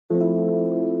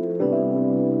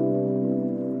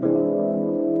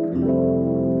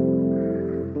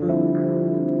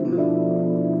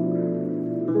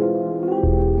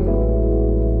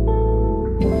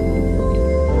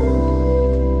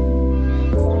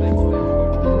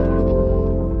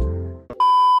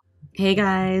Hey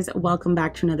guys, welcome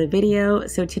back to another video.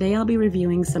 So today I'll be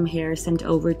reviewing some hair sent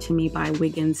over to me by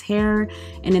Wigginshair,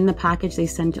 and in the package they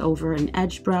sent over an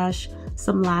edge brush,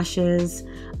 some lashes,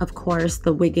 of course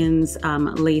the Wiggins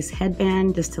lace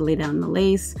headband just to lay down the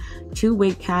lace, 2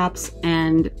 wig caps,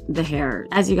 and the hair.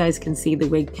 As you guys can see, the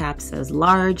wig cap says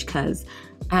large because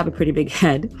I have a pretty big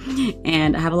head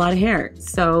and I have a lot of hair.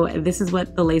 So this is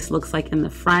what the lace looks like in the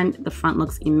front. The front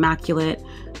looks immaculate,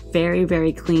 very,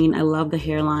 very clean. I love the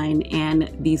hairline, and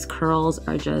these curls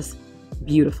are just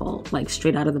beautiful, like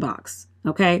straight out of the box.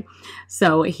 Okay,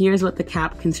 so here's what the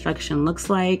cap construction looks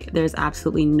like. There's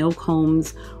absolutely no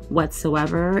combs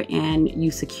whatsoever, and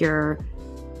you secure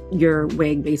your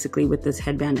wig basically with this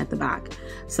headband at the back.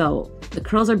 So the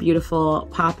curls are beautiful,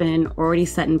 poppin', already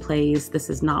set in place. This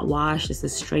is not washed, this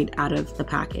is straight out of the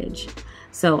package.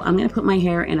 So I'm gonna put my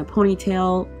hair in a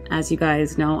ponytail. As you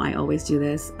guys know, I always do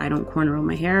this. I don't cornrow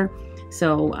my hair.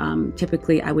 So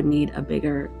typically I would need a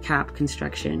bigger cap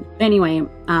construction. Anyway,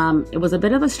 it was a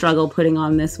bit of a struggle putting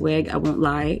on this wig, I won't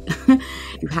lie.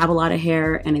 If you have a lot of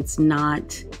hair and it's not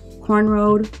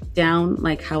cornrowed down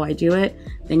like how I do it,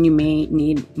 then you may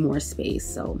need more space.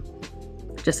 So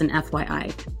just an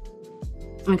FYI.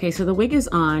 Okay, so the wig is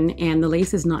on and the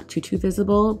lace is not too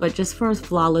visible, but just for a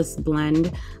flawless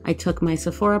blend, I took my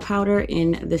Sephora powder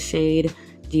in the shade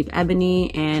Deep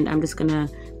Ebony, and I'm just gonna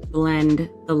blend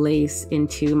the lace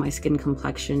into my skin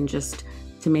complexion just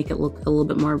to make it look a little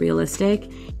bit more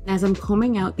realistic. As I'm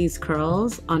combing out these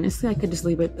curls, honestly, I could just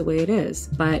leave it the way it is,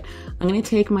 but I'm gonna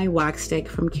take my wax stick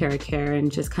from Care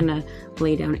and just kind of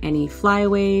lay down any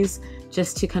flyaways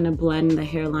just to kind of blend the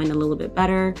hairline a little bit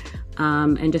better,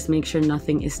 and just make sure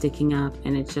nothing is sticking up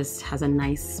and it just has a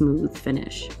nice smooth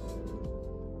finish.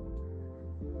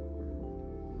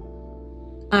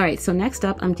 All right, so next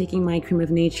up, I'm taking my Cream of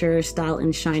Nature Style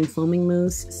and Shine Foaming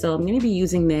Mousse. So I'm gonna be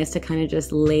using this to kind of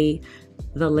just lay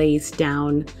the lace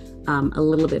down a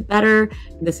little bit better.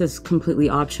 This is completely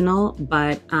optional,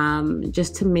 but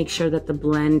just to make sure that the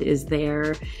blend is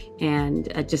there and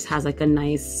it just has like a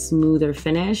nice smoother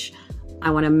finish, I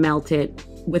wanna melt it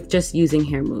with just using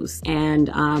hair mousse. And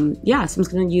yeah, so I'm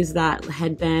just gonna use that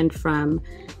headband from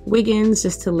Wiggins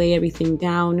just to lay everything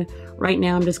down. Right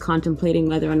now I'm just contemplating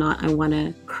whether or not I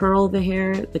wanna curl the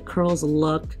hair. The curls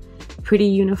look pretty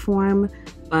uniform,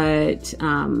 but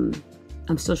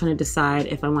I'm still trying to decide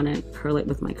if I wanna curl it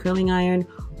with my curling iron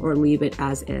or leave it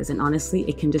as is. And honestly,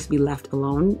 it can just be left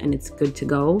alone and it's good to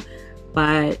go.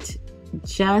 But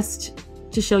just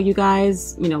to show you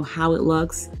guys, you know, how it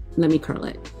looks, let me curl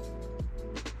it.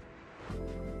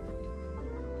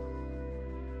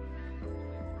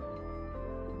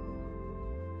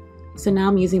 So now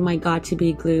I'm using my Got To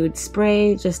Be Glued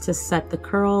spray just to set the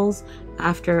curls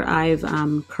after I've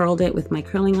curled it with my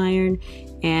curling iron.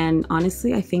 And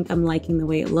honestly, I think I'm liking the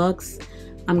way it looks.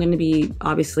 I'm going to be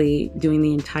obviously doing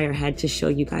the entire head to show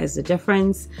you guys the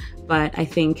difference, but I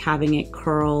think having it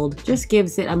curled just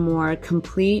gives it a more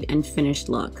complete and finished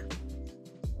look.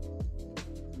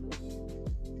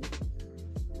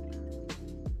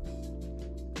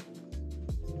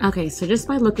 Okay, so just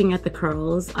by looking at the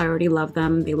curls, I already love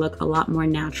them. They look a lot more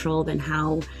natural than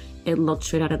how it looked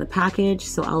straight out of the package.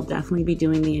 So I'll definitely be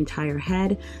doing the entire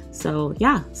head. So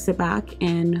yeah, sit back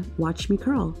and watch me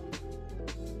curl.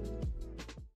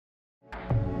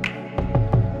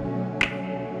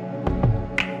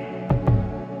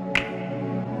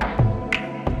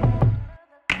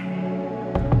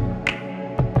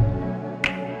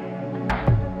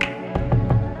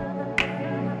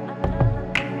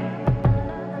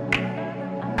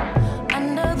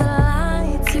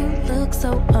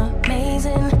 So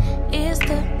amazing is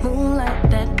the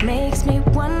moonlight that makes me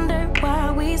wonder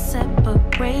why we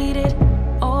separated,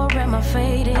 or am I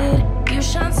faded? You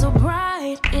shine so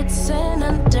bright, it's an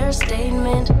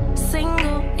understatement.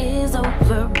 Single is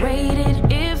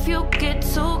overrated. If you get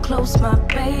too close, my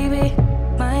baby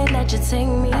might let you take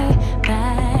me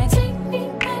back. Take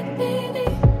me back, baby.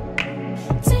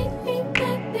 Take me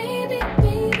back, baby,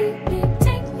 baby, baby.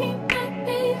 Take me back,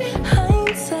 baby.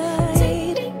 Hindsight.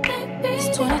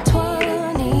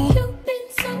 2020, you've been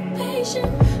so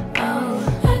patient. Oh,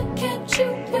 I kept you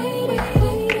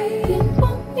waiting. You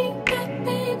want me back,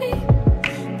 baby?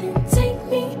 Then take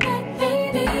me back,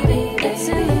 baby. It's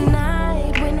in the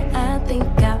night when I think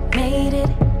I made it.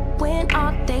 When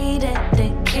all day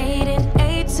dedicated,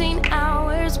 18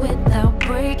 hours without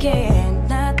breaking.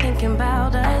 Not thinking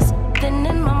about us. Then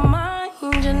in my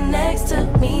mind, you're next to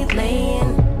me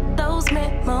laying. Those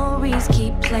memories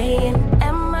keep playing.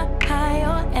 Am I high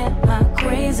or am I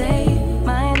crazy?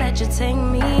 Might let you take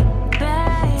me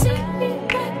back. Take me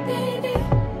back, baby.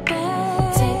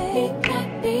 Back. Take me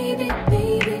back, baby,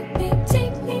 baby, baby.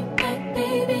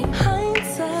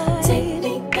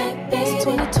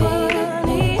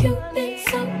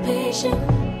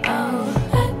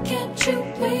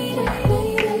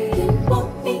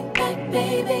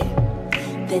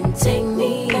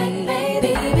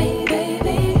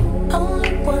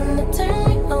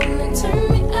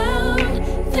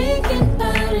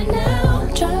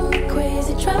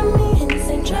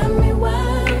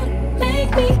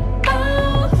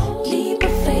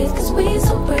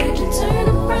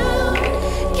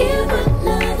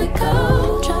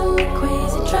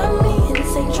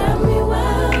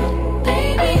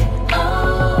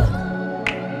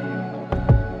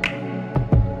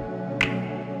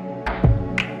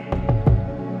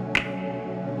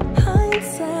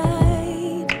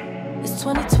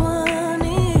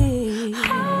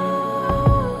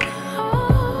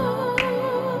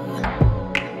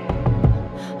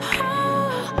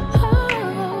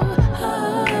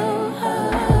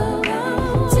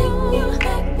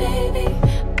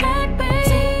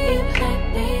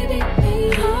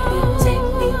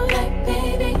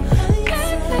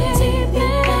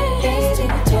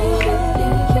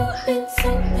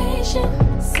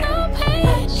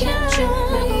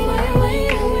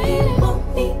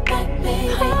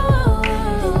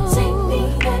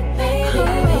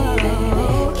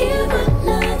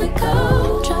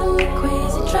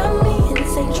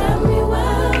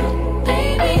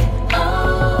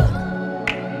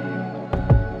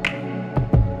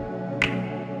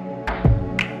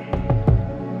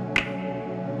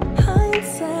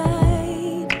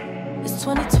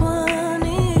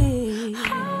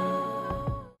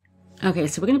 Okay,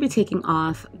 so we're gonna be taking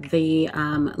off the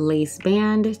lace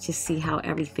band to see how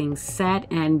everything's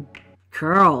set. And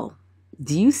girl,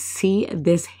 do you see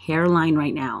this hairline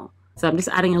right now? So I'm just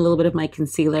adding a little bit of my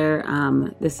concealer.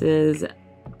 This is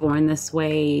Born This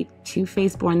Way, Too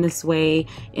Faced Born This Way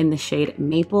in the shade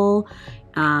Maple.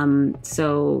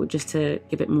 So just to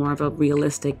give it more of a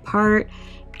realistic part.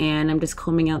 And I'm just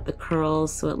combing out the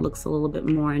curls so it looks a little bit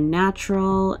more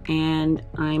natural, and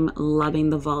I'm loving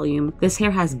the volume. This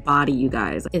hair has body, you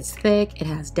guys. It's thick, it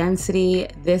has density.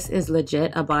 This is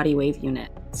legit a body wave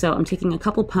unit. So I'm taking a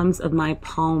couple pumps of my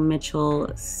Paul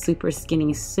Mitchell Super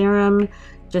Skinny Serum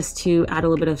just to add a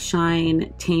little bit of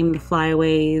shine, tame the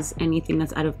flyaways, anything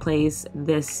that's out of place.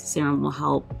 This serum will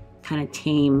help kind of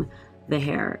tame the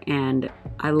hair. And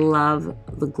I love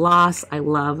the gloss, I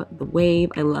love the wave,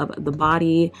 I love the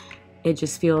body. It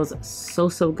just feels so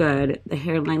good. The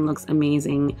hairline looks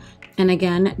amazing. And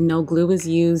again, no glue is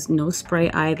used, no spray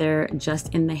either,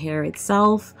 just in the hair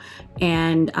itself.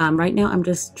 And right now I'm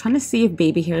just trying to see if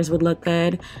baby hairs would look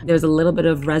good. There's a little bit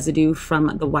of residue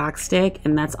from the wax stick,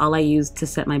 and that's all I used to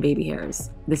set my baby hairs.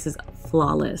 This is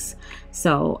flawless.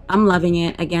 So I'm loving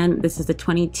it. Again, this is the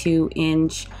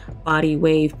 22-inch body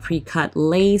wave pre-cut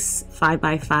lace,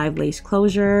 5x5 lace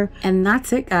closure. And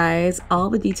that's it, guys. All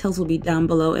the details will be down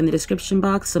below in the description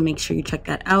box, so make sure you check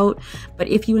that out. But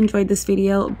if you enjoyed this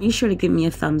video, be sure to give me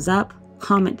a thumbs up,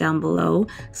 comment down below,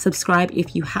 subscribe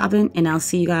if you haven't, and I'll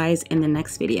see you guys in the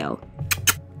next video.